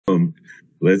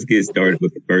Let's get started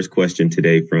with the first question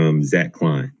today from Zach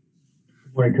Klein.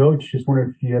 Morning, Coach. Just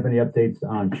wondering if you have any updates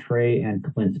on Trey and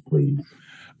Clint, please.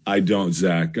 I don't,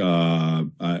 Zach. I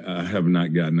have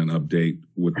not gotten an update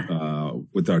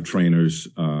with our trainers.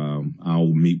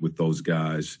 I'll meet with those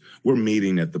guys. We're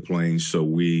meeting at the Plains, so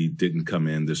we didn't come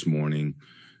in this morning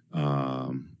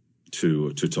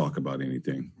to talk about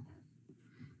anything.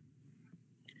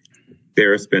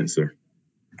 Sarah Spencer.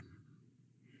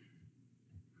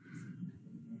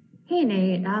 Hey,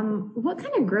 Nate. What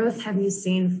kind of growth have you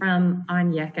seen from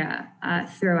Onyeka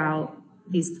throughout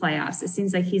these playoffs? It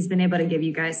seems like he's been able to give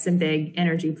you guys some big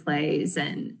energy plays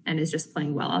and is just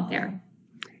playing well out there.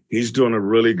 He's doing a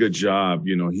really good job.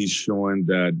 You know, he's showing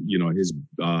that, you know,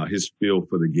 his feel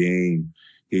for the game.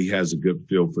 He has a good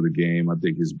feel for the game. I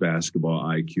think his basketball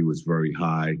IQ is very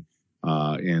high,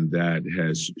 and that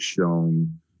has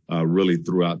shown really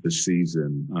throughout the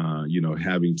season, you know,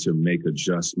 having to make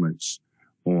adjustments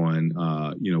on,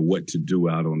 you know, what to do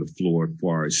out on the floor as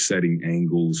far as setting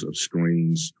angles of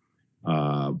screens,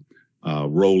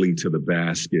 rolling to the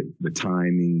basket, the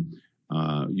timing,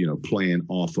 you know, playing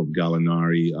off of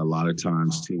Gallinari. A lot of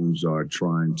times teams are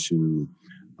trying to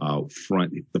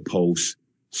front the post,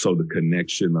 so the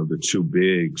connection of the two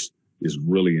bigs is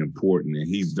really important. And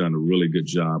he's done a really good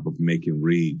job of making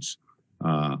reads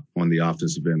on the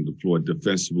offensive end of the floor.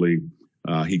 Defensively,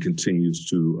 he continues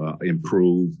to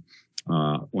improve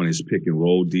on his pick and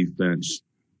roll defense.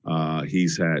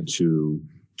 He's had to,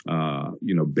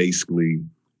 you know, basically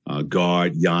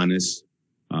guard Giannis,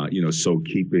 you know, so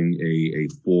keeping a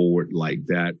forward like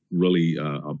that, really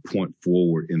a point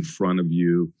forward in front of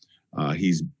you.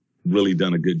 He's really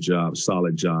done a good job,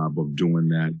 solid job of doing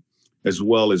that, as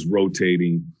well as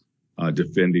rotating,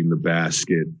 defending the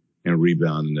basket and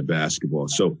rebounding the basketball.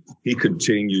 So he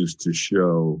continues to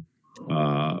show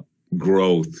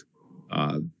growth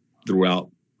throughout,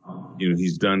 you know,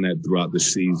 he's done that throughout the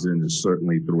season and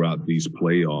certainly throughout these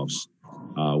playoffs,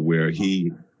 where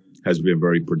he has been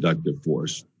very productive for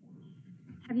us.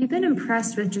 Have you been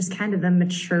impressed with just kind of the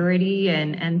maturity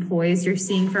and poise you're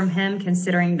seeing from him,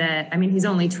 considering that, I mean, he's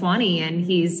only 20 and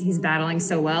he's battling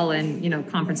so well in, you know,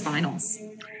 conference finals?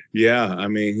 Yeah, I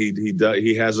mean,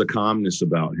 he has a calmness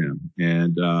about him,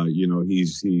 and you know,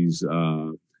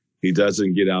 he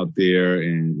doesn't get out there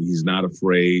and he's not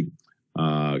afraid.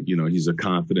 You know, he's a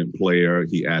confident player.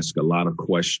 He asks a lot of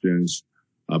questions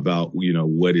about, you know,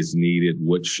 what is needed,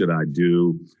 what should I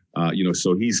do? You know,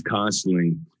 so he's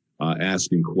constantly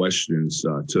asking questions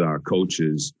to our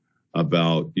coaches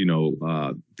about, you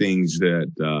know, things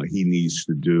that he needs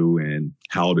to do and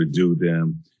how to do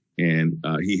them. And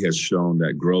he has shown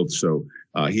that growth. So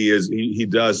he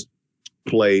does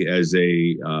play as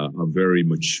a very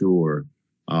mature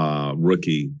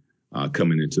rookie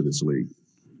coming into this league.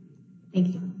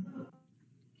 Thank you.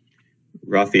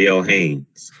 Raphael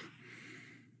Haynes.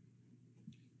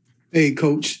 Hey,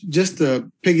 Coach, just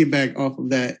to piggyback off of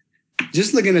that,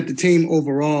 just looking at the team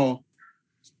overall,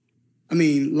 I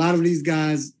mean, a lot of these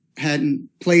guys hadn't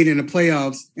played in the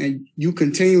playoffs, and you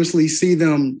continuously see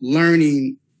them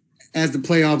learning as the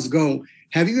playoffs go.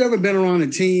 Have you ever been around a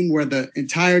team where the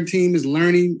entire team is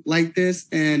learning like this?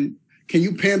 And can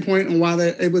you pinpoint on why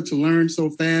they're able to learn so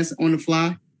fast on the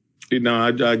fly? You know,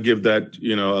 I give that,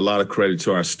 you know, a lot of credit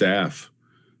to our staff.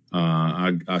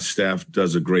 Our staff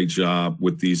does a great job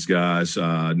with these guys,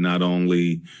 not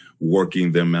only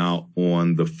working them out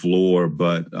on the floor,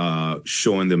 but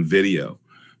showing them video.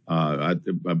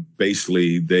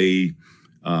 Basically, they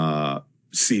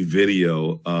see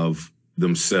video of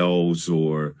themselves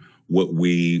or what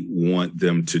we want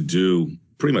them to do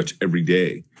pretty much every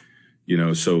day. You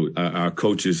know, so our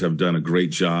coaches have done a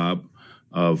great job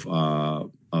of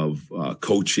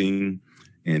coaching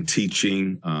and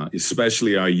teaching,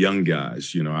 especially our young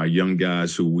guys. You know, our young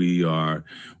guys who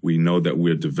we know that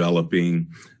we're developing,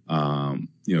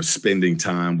 you know, spending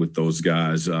time with those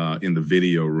guys in the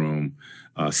video room,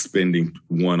 spending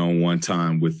one-on-one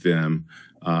time with them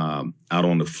out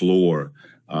on the floor.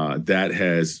 That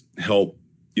has helped,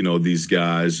 you know, these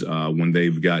guys when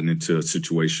they've gotten into a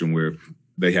situation where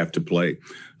they have to play.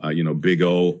 You know, Big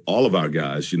O, all of our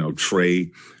guys, you know,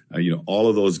 Trey, you know, all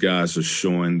of those guys are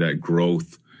showing that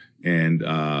growth. And,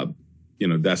 you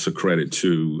know, that's a credit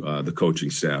to the coaching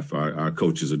staff. Our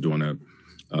coaches are doing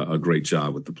a great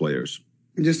job with the players.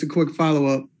 Just a quick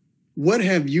follow-up. What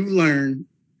have you learned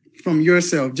from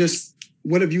yourself? Just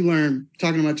what have you learned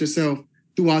talking about yourself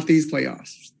throughout these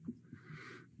playoffs?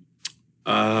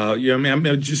 Yeah, I mean,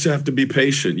 I just have to be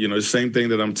patient. You know, the same thing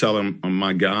that I'm telling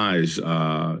my guys,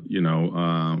 you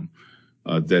know,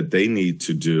 that they need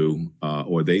to do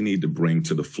or they need to bring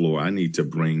to the floor. I need to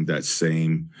bring that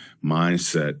same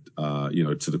mindset,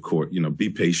 to the court. Be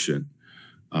patient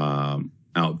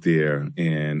out there,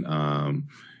 and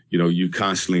you're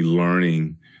constantly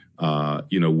learning.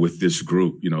 With this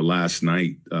group, last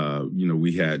night,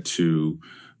 we had to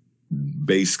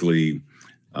basically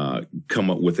come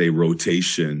up with a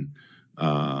rotation,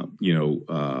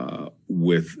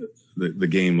 with the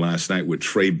game last night with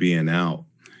Trey being out.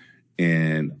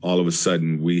 And all of a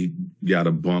sudden we got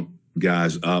to bump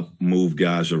guys up, move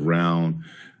guys around.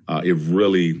 It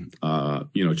really,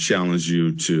 challenged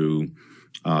you to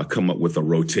come up with a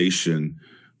rotation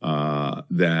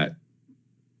that,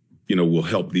 will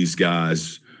help these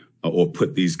guys or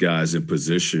put these guys in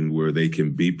position where they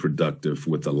can be productive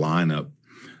with the lineup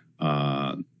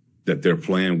that they're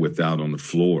playing with out on the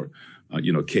floor.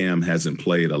 Cam hasn't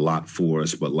played a lot for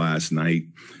us, but last night,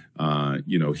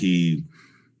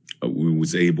 we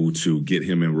was able to get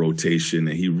him in rotation,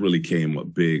 and he really came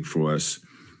up big for us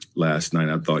last night.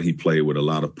 I thought he played with a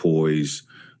lot of poise,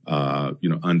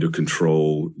 under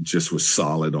control, just was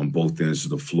solid on both ends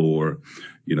of the floor,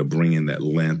 bringing that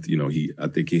length. I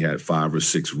think he had 5 or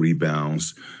 6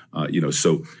 rebounds,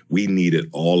 so we needed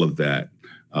all of that,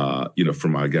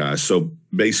 from our guys. So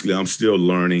basically I'm still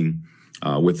learning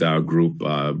with our group.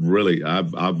 Really,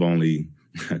 I've only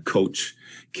coached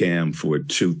Cam for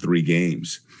 2-3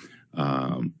 games.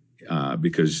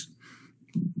 Because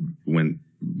when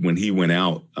he went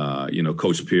out,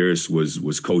 Coach Pierce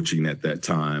was coaching at that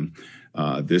time.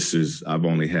 I've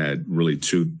only had really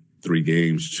 2-3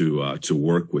 games to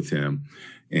work with him,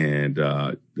 and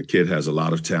the kid has a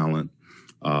lot of talent,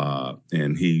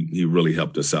 and he really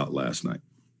helped us out last night.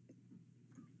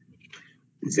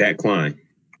 Zach Klein.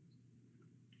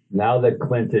 Now that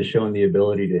Clint has shown the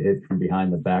ability to hit from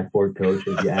behind the backboard, Coach,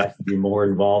 is he asked to be more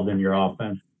involved in your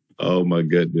offense? Oh my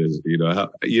goodness!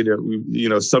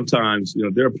 Sometimes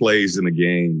there are plays in the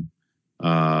game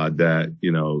that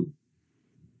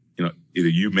either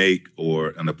you make or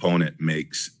an opponent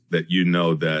makes that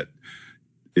that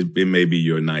it may be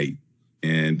your night.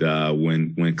 And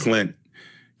when Clint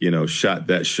shot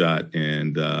that shot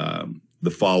and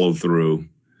the follow through,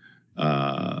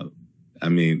 I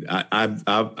haven't.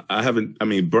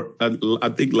 I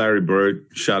think Larry Bird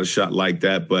shot a shot like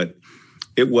that, but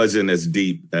it wasn't as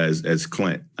deep as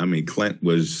Clint. Clint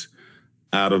was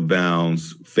out of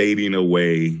bounds, fading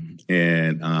away,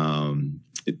 and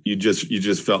you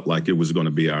just felt like it was going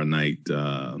to be our night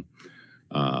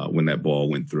when that ball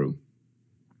went through.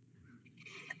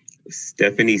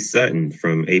 Stephanie Sutton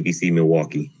from ABC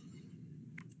Milwaukee.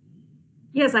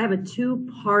 Yes, I have a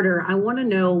 2-parter. I want to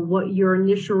know what your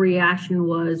initial reaction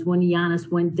was when Giannis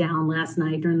went down last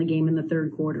night during the game in the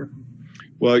third quarter.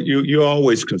 Well, you're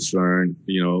always concerned,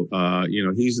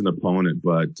 he's an opponent,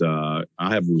 but I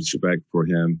have respect for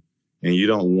him, and you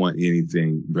don't want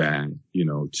anything bad,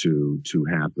 to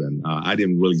happen. I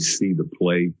didn't really see the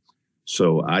play,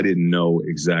 so I didn't know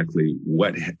exactly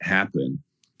what happened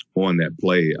on that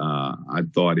play. I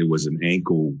thought it was an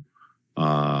ankle,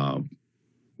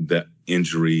 that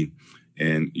injury,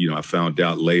 and, I found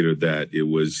out later that it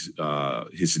was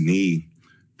his knee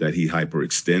that he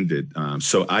hyperextended.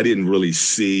 So I didn't really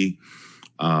see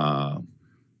what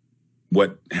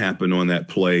happened on that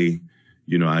play.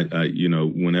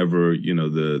 Whenever,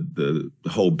 the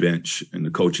whole bench and the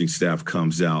coaching staff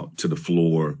comes out to the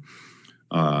floor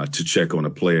to check on a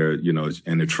player,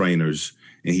 and the trainers,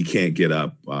 and he can't get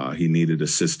up, he needed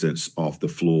assistance off the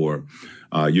floor,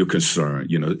 you're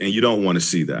concerned, and you don't want to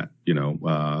see that,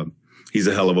 he's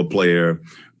a hell of a player,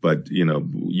 but,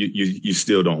 you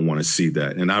still don't want to see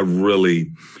that. And I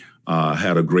really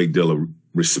had a great deal of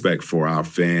respect for our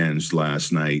fans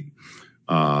last night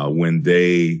when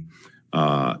they,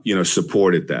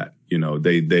 supported that.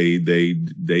 They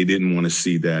didn't want to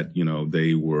see that.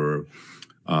 They were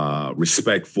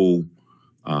respectful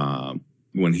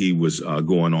when he was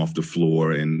going off the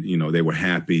floor, and, they were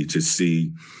happy to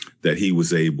see that he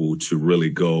was able to really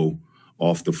go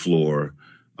off the floor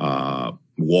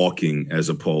walking as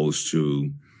opposed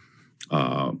to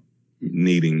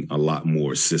needing a lot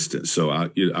more assistance. So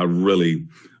I really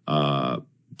thought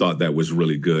that was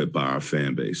really good by our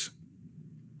fan base.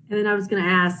 And then I was going to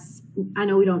ask, I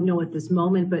know we don't know at this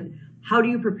moment, but how do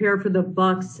you prepare for the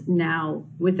Bucks now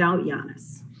without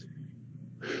Giannis?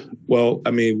 Well,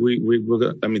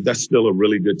 that's still a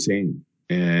really good team.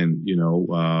 And,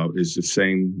 it's the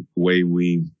same way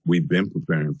we've been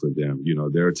preparing for them.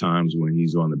 There are times when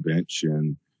he's on the bench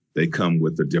and they come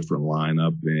with a different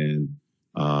lineup, and,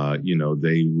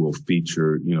 they will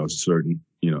feature, certain,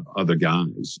 other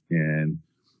guys. And,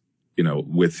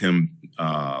 with him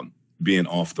being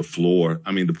off the floor,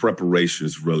 I mean, the preparation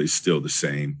is really still the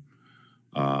same.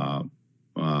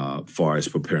 Far as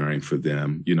preparing for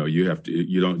them, you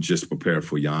don't just prepare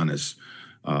for Giannis.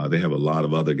 They have a lot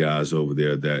of other guys over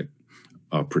there that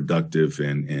are productive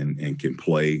and can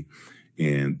play,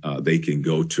 and they can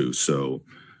go to. So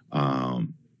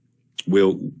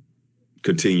we'll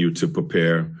continue to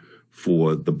prepare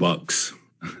for the Bucks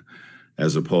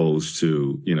as opposed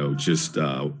to, just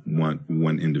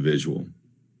one individual.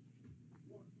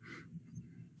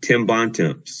 Tim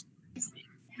Bontemps.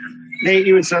 Nate,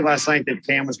 you had said last night that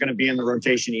Cam was going to be in the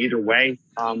rotation either way.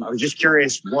 I was just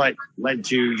curious what led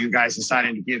to you guys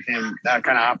deciding to give him that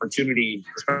kind of opportunity,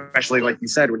 especially like you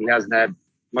said, when he hasn't had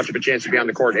much of a chance to be on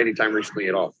the court anytime recently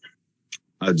at all.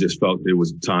 I just felt it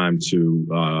was time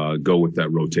to go with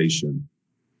that rotation.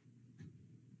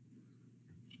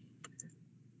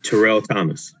 Terrell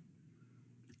Thomas.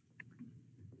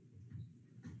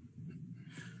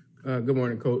 Good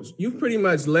morning, Coach. You've pretty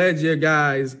much led your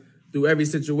guys through every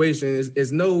situation.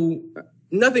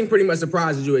 Nothing pretty much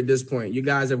surprises you at this point. You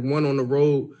guys have won on the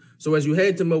road. So as you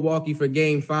head to Milwaukee for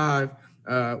Game 5,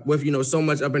 with so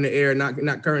much up in the air,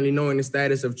 not currently knowing the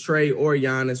status of Trey or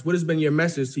Giannis, what has been your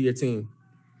message to your team?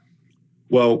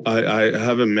 Well, I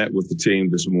haven't met with the team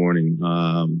this morning.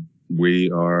 We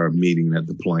are meeting at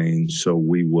the plane, so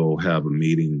we will have a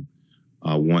meeting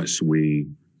once we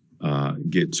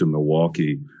get to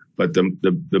Milwaukee. But the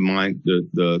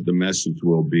message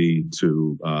will be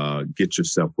to get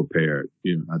yourself prepared.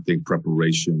 I think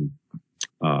preparation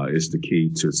is the key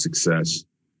to success.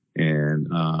 And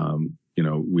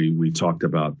we talked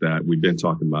about that. We've been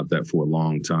talking about that for a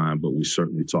long time, but we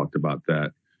certainly talked about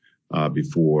that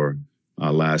before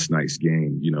last night's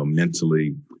game.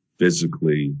 Mentally,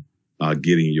 physically,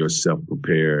 getting yourself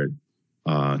prepared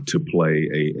to play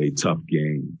a tough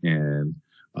game. And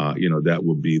that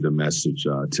will be the message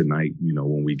tonight,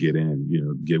 when we get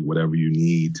in, get whatever you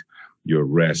need, your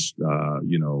rest,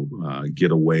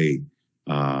 get away,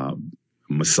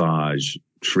 massage,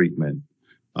 treatment,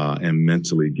 and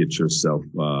mentally get yourself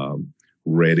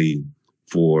ready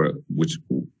for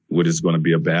what is going to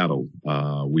be a battle.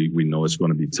 We know it's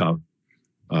going to be tough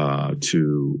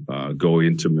to go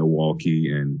into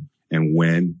Milwaukee and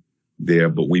win there,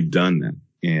 but we've done that,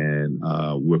 and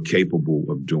we're capable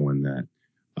of doing that.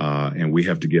 And we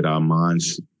have to get our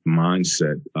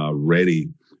mindset ready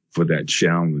for that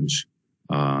challenge,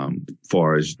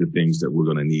 far as the things that we're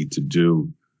going to need to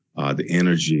do, the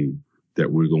energy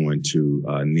that we're going to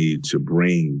need to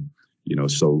bring,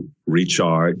 so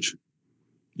recharge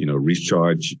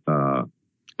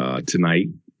tonight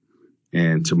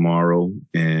and tomorrow.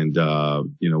 And, we're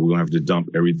going to have to dump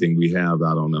everything we have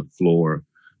out on the floor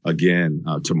again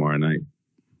tomorrow night.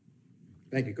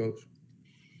 Thank you, Coach.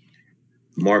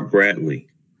 Mark Bradley.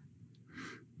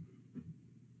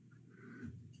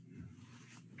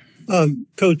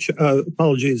 Coach,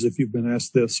 apologies if you've been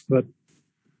asked this, but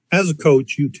as a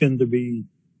coach,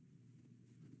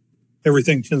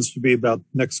 everything tends to be about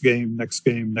next game,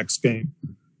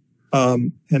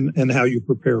 and how you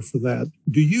prepare for that.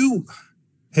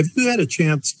 Have you had a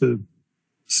chance to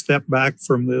step back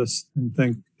from this and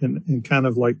think and kind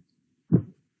of like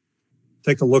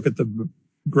take a look at the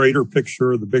greater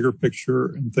picture, the bigger picture,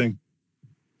 and think,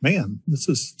 man, this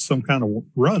is some kind of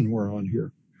run we're on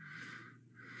here?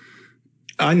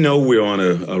 I know we're on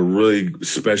a really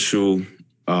special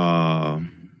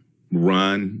run,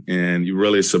 and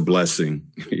really it's a blessing.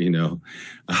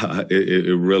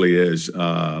 It really is.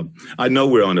 I know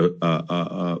we're on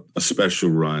a special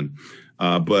run,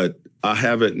 but I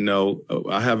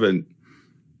haven't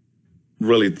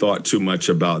really thought too much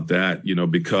about that,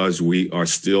 because we are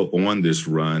still on this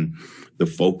run. The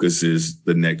focus is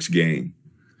the next game.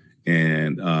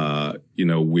 And, I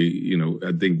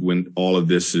think when all of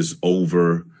this is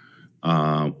over,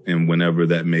 and whenever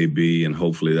that may be, and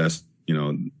hopefully that's,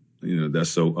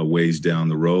 that's a ways down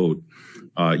the road,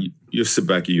 you sit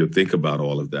back and you'll think about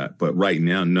all of that. But right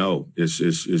now, no, it's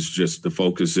just the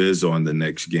focus is on the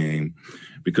next game,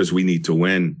 because we need to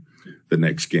win the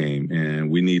next game,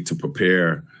 and we need to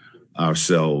prepare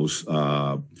ourselves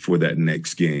for that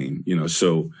next game.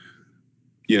 So,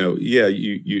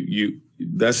 you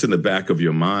that's in the back of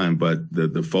your mind, but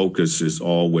the focus is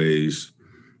always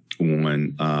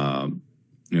on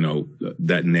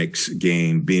that next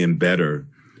game being better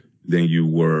than you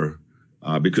were,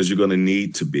 because you're going to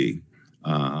need to be,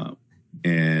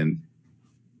 and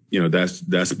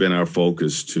that's been our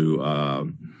focus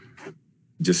to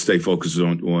just stay focused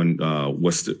on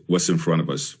what's in front of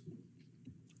us.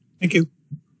 Thank you.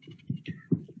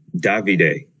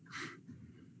 Davide.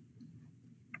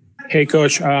 Hey,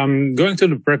 Coach. Going to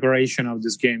the preparation of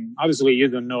this game, obviously you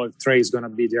don't know if Trey is going to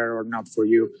be there or not for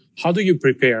you. How do you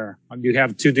prepare? Do you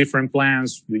have two different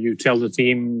plans? Do you tell the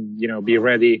team, be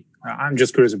ready? I'm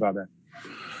just curious about that.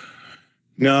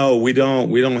 No, we don't.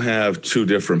 We don't have two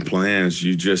different plans.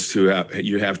 You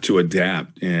have to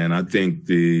adapt, and I think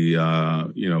we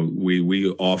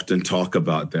often talk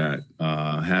about that,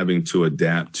 having to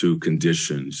adapt to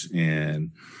conditions,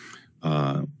 and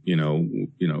and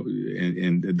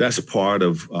that's part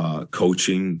of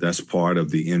coaching. That's part of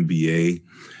the NBA,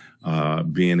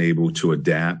 being able to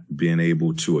adapt, being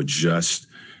able to adjust.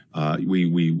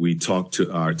 We talk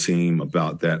to our team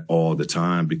about that all the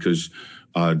time because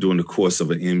during the course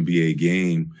of an NBA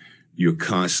game, you're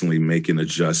constantly making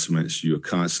adjustments. You're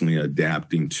constantly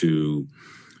adapting to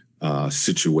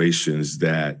situations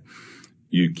that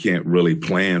you can't really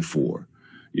plan for.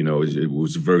 It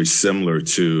was very similar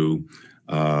to,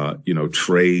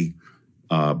 Trey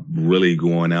really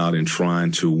going out and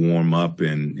trying to warm up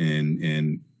and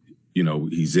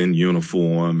he's in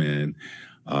uniform and,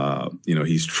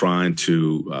 he's trying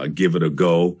to give it a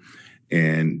go.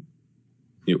 And,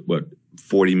 but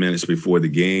 40 minutes before the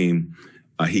game,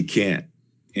 he can't.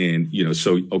 And,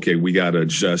 okay, we got to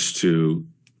adjust to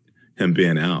him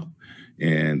being out.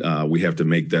 And we have to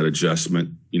make that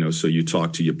adjustment, so you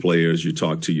talk to your players, you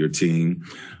talk to your team,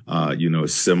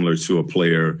 similar to a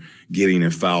player getting in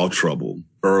foul trouble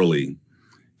early,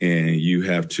 and you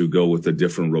have to go with a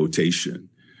different rotation.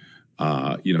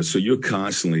 So you're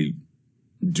constantly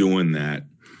doing that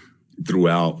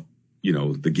throughout,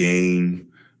 the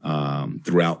game,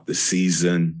 throughout the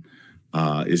season.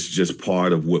 It's just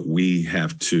part of what we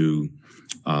have to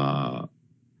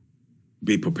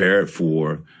be prepared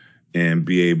for and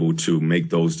be able to make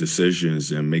those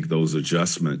decisions and make those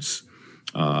adjustments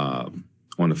on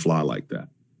the fly like that.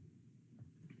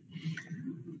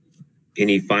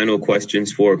 Any final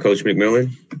questions for Coach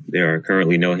McMillan? There are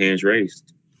currently no hands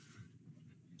raised.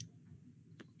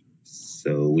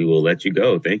 So we will let you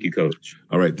go. Thank you, Coach.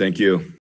 All right. Thank you.